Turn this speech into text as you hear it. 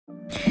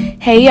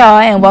Hey y'all,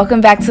 and welcome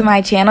back to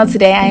my channel.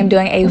 Today I am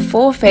doing a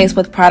full face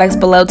with products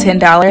below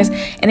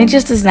 $10, and it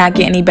just does not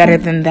get any better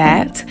than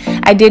that.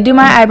 I did do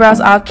my eyebrows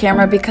off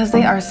camera because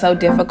they are so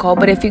difficult,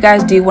 but if you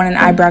guys do want an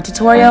eyebrow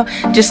tutorial,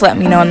 just let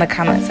me know in the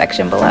comment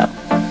section below.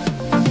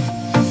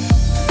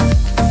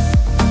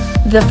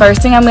 The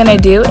first thing I'm going to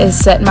do is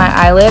set my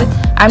eyelid.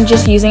 I'm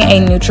just using a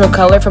neutral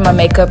color from a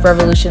Makeup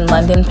Revolution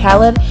London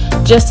palette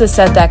just to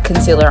set that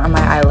concealer on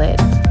my eyelid.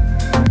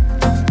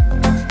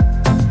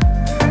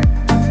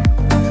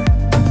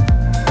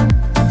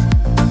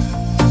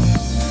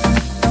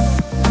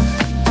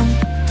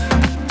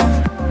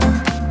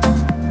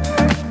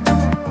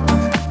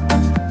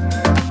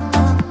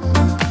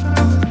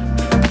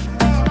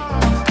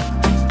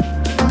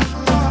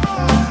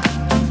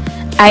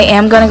 I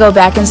am going to go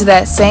back into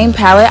that same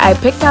palette. I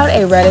picked out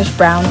a reddish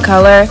brown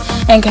color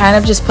and kind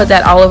of just put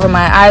that all over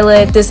my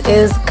eyelid. This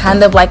is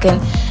kind of like an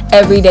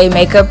everyday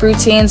makeup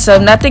routine, so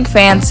nothing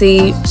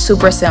fancy,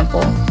 super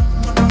simple.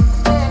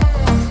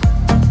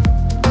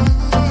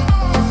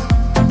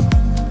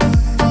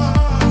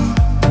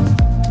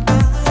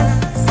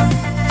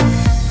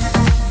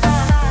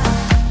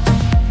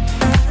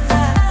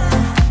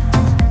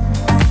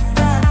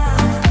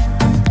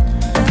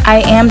 I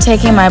am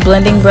taking my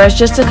blending brush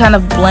just to kind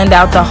of blend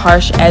out the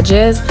harsh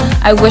edges.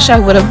 I wish I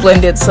would have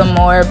blended some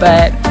more,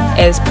 but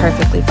it's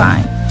perfectly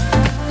fine.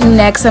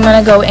 Next, I'm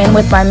going to go in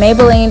with my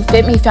Maybelline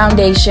Fit Me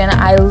foundation.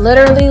 I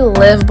literally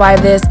live by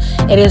this.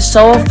 It is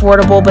so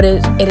affordable, but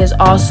it is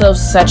also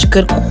such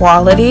good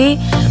quality.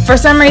 For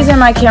some reason,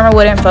 my camera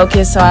wouldn't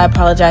focus, so I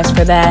apologize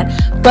for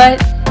that.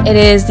 But it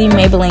is the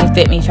Maybelline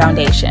Fit Me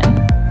foundation.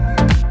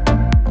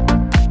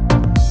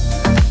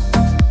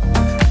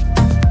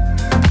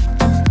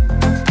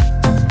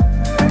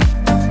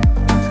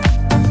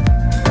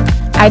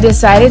 I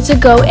decided to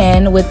go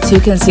in with two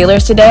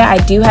concealers today. I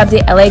do have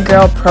the L.A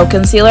Pro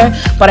concealer,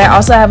 but I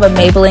also have a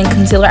Maybelline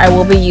concealer I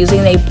will be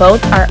using. They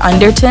both are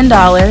under $10,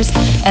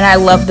 and I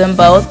love them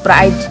both, but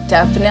I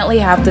definitely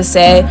have to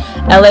say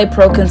L.A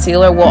Pro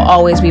concealer will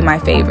always be my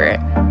favorite.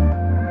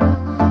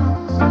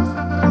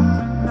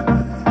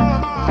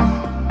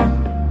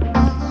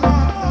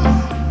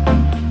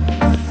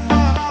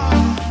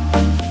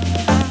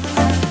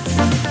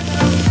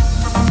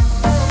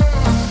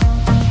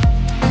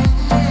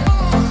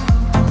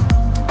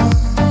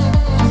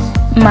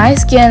 My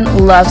skin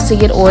loves to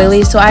get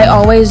oily, so I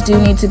always do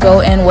need to go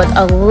in with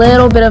a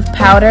little bit of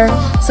powder.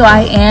 So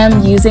I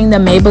am using the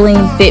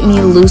Maybelline Fit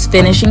Me Loose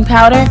Finishing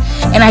Powder,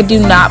 and I do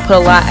not put a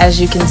lot,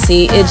 as you can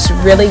see. It's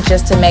really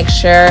just to make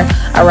sure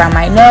around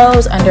my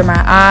nose, under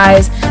my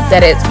eyes,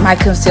 that my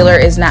concealer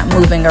is not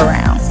moving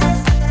around.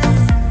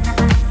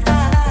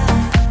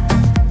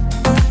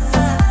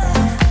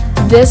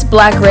 This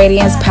Black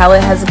Radiance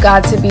palette has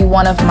got to be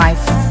one of my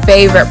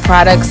favorite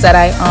products that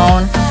I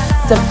own.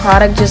 The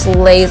product just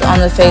lays on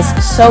the face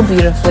so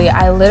beautifully.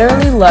 I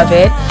literally love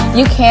it.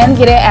 You can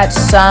get it at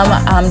some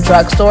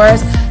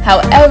drugstores.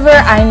 However,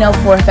 I know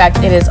for a fact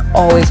it is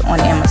always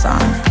on Amazon.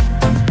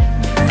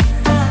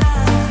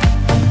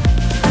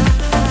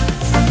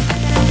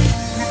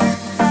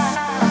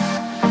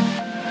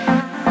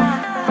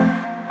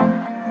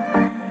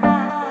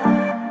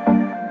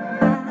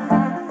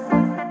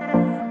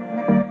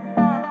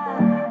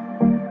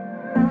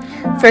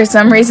 For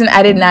some reason,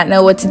 I did not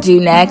know what to do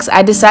next.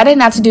 I decided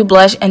not to do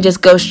blush and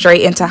just go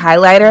straight into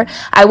highlighter.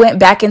 I went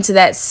back into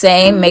that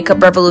same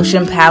Makeup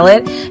Revolution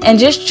palette and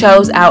just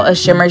chose out a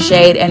shimmer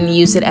shade and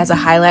used it as a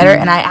highlighter,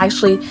 and I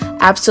actually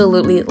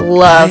absolutely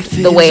loved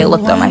the way it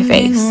looked on my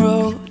face.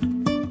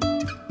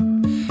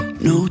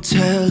 No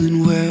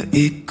telling where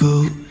it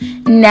goes.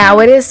 Now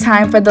it is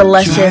time for the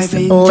luscious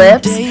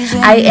lips.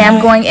 I am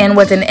going in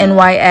with an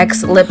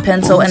N.Y.X lip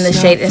pencil in the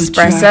shade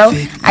Espresso.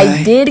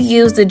 I did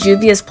use the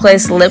Juvia's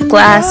Place lip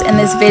gloss in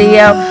this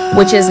video,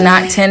 which is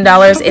not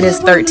 $10, it is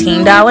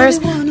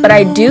 $13. But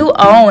I do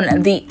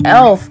own the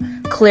e.l.f.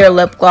 clear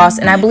lip gloss,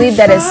 and I believe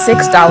that is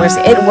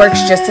 $6. It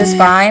works just as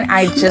fine.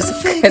 I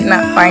just could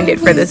not find it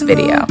for this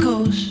video.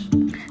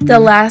 The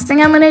last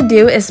thing I'm going to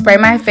do is spray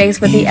my face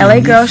with the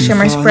LA Girl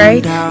Shimmer Spray.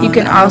 You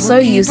can also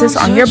use this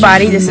on your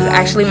body. This is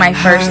actually my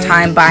first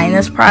time buying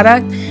this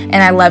product, and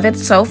I love it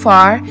so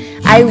far.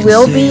 I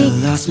will be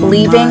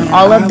leaving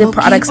all of the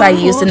products I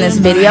used in this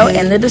video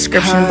in the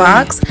description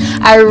box.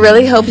 I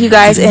really hope you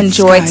guys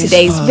enjoyed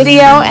today's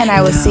video, and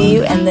I will see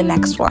you in the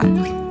next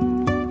one.